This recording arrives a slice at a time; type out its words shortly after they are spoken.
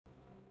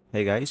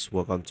Hey guys,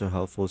 welcome to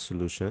Helpful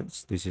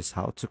Solutions. This is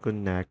how to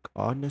connect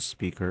on a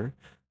speaker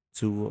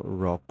to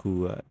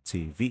Roku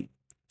TV.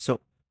 So,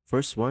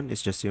 first one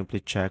is just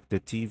simply check the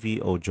TV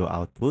audio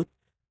output.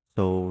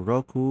 So,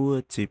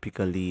 Roku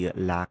typically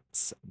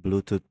lacks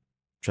Bluetooth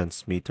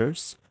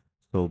transmitters.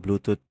 So,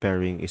 Bluetooth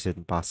pairing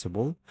isn't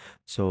possible.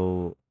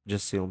 So,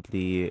 just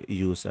simply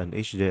use an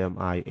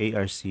HDMI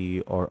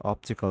ARC or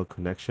optical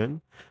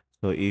connection.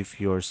 So, if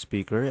your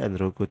speaker and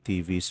Roku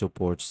TV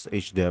supports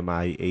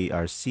HDMI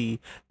ARC,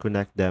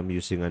 connect them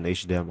using an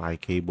HDMI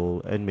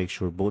cable and make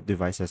sure both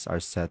devices are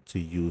set to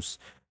use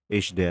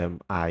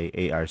HDMI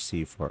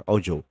ARC for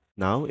audio.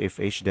 Now, if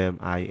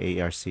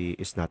HDMI ARC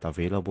is not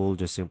available,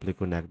 just simply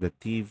connect the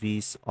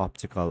TV's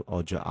optical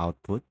audio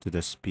output to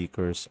the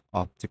speaker's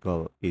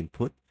optical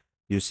input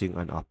using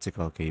an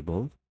optical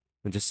cable,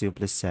 and just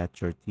simply set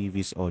your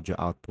TV's audio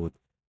output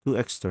to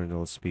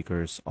external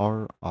speakers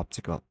or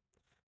optical.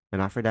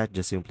 And after that,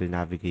 just simply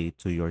navigate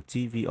to your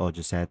TV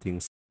audio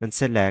settings and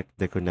select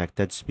the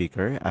connected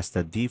speaker as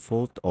the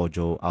default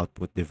audio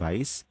output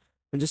device,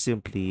 and just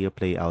simply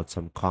play out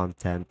some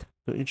content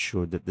to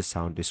ensure that the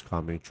sound is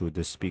coming through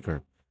the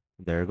speaker.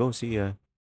 There you go. See ya.